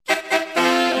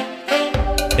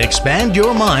Expand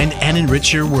your mind and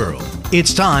enrich your world.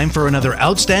 It's time for another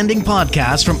outstanding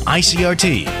podcast from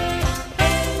I.C.R.T.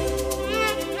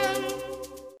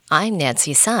 I'm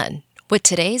Nancy Sun with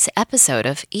today's episode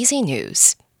of Easy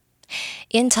News.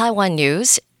 In Taiwan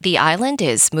news, the island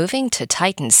is moving to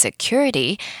tighten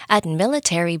security at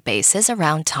military bases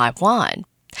around Taiwan.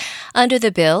 Under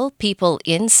the bill, people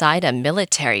inside a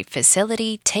military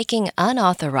facility taking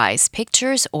unauthorized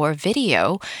pictures or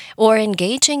video or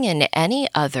engaging in any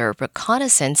other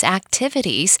reconnaissance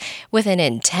activities with an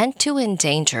intent to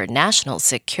endanger national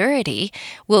security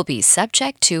will be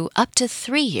subject to up to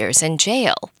 3 years in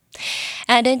jail.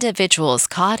 And individuals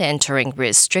caught entering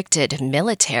restricted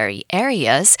military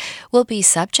areas will be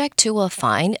subject to a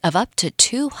fine of up to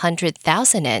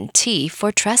 200,000 NT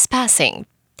for trespassing.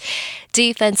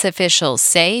 Defense officials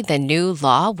say the new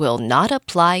law will not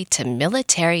apply to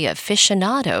military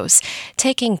aficionados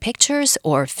taking pictures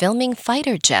or filming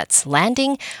fighter jets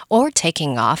landing or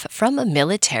taking off from a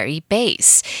military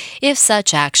base, if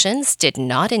such actions did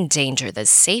not endanger the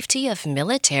safety of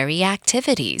military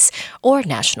activities or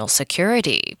national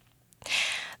security.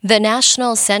 The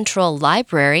National Central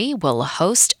Library will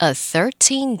host a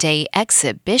 13-day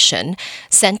exhibition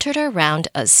centered around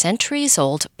a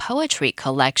centuries-old poetry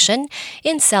collection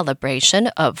in celebration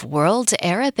of World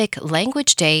Arabic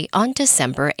Language Day on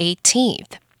December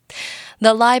 18th.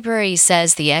 The library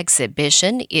says the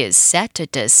exhibition is set to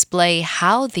display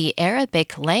how the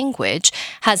Arabic language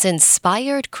has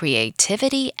inspired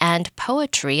creativity and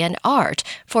poetry and art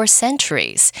for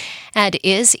centuries, and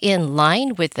is in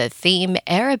line with the theme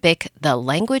Arabic, the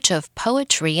Language of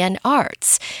Poetry and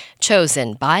Arts,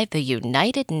 chosen by the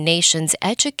United Nations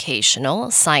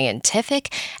Educational,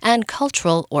 Scientific, and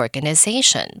Cultural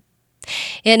Organization.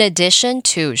 In addition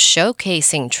to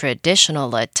showcasing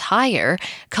traditional attire,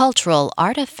 cultural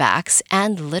artifacts,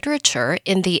 and literature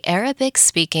in the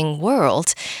Arabic-speaking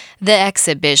world, the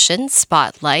exhibition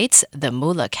spotlights the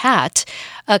Mulakat,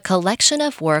 a collection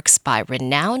of works by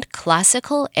renowned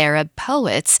classical Arab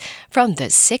poets from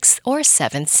the 6th or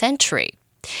 7th century.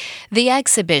 The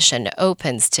exhibition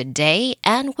opens today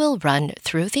and will run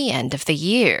through the end of the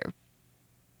year.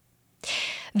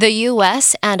 The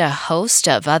U.S. and a host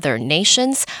of other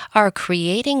nations are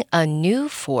creating a new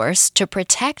force to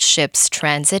protect ships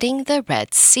transiting the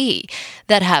Red Sea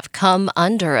that have come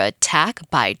under attack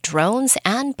by drones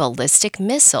and ballistic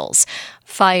missiles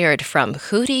fired from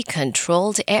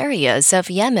Houthi-controlled areas of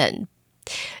Yemen.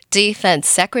 Defense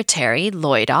Secretary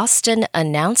Lloyd Austin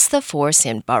announced the force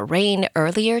in Bahrain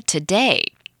earlier today.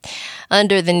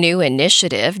 Under the new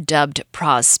initiative dubbed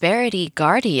Prosperity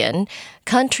Guardian,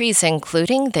 countries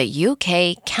including the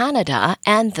UK, Canada,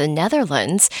 and the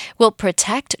Netherlands will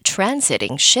protect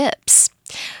transiting ships.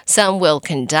 Some will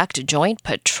conduct joint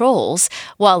patrols,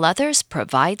 while others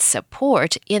provide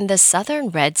support in the southern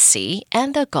Red Sea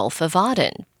and the Gulf of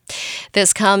Aden.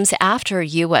 This comes after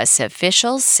U.S.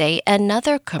 officials say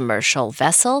another commercial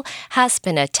vessel has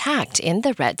been attacked in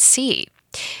the Red Sea.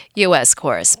 U.S.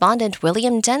 correspondent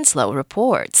William Denselow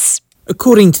reports.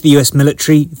 According to the U.S.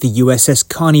 military, the USS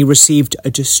Carney received a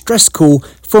distress call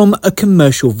from a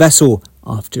commercial vessel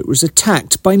after it was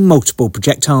attacked by multiple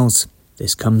projectiles.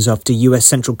 This comes after U.S.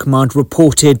 Central Command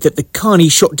reported that the Carney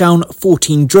shot down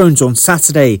 14 drones on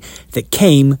Saturday that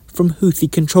came from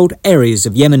Houthi-controlled areas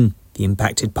of Yemen. The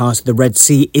impacted part of the Red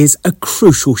Sea is a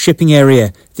crucial shipping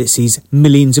area that sees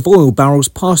millions of oil barrels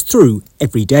pass through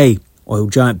every day. Oil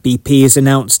giant BP has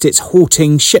announced it's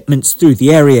halting shipments through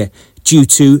the area due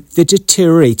to the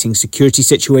deteriorating security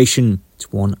situation.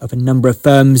 It's one of a number of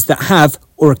firms that have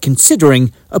or are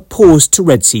considering a pause to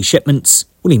Red Sea shipments.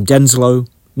 William Denselow,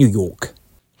 New York.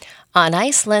 On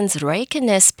Iceland's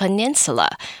Reykjanes Peninsula,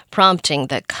 prompting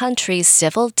the country's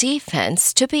civil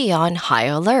defense to be on high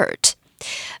alert.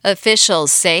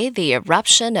 Officials say the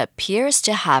eruption appears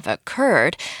to have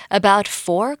occurred about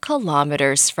 4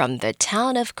 kilometers from the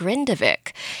town of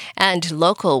Grindavik, and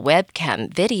local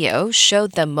webcam video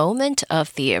showed the moment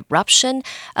of the eruption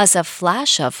as a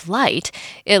flash of light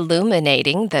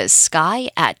illuminating the sky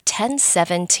at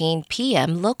 10:17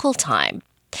 p.m. local time.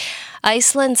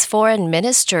 Iceland's foreign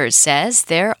minister says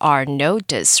there are no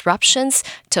disruptions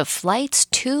to flights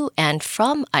to and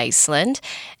from Iceland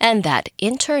and that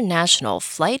international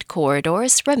flight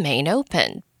corridors remain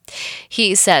open.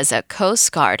 He says a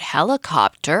Coast Guard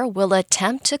helicopter will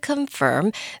attempt to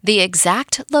confirm the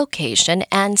exact location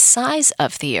and size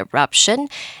of the eruption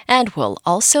and will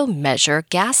also measure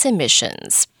gas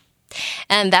emissions.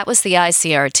 And that was the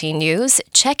I.C.R.T. news.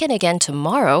 Check in again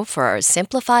tomorrow for our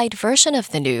simplified version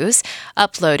of the news,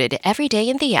 uploaded every day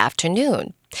in the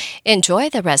afternoon. Enjoy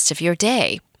the rest of your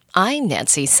day. I'm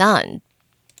Nancy Sun.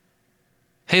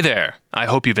 Hey there! I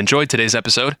hope you've enjoyed today's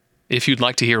episode. If you'd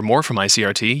like to hear more from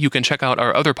I.C.R.T, you can check out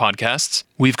our other podcasts.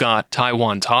 We've got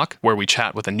Taiwan Talk, where we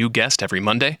chat with a new guest every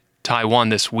Monday, Taiwan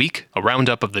This Week, a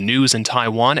roundup of the news in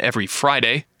Taiwan every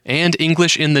Friday, and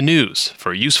English in the News,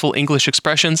 for useful English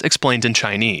expressions explained in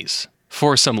Chinese.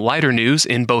 For some lighter news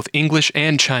in both English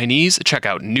and Chinese, check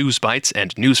out News Bites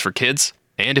and News for Kids.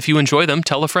 And if you enjoy them,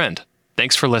 tell a friend.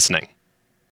 Thanks for listening.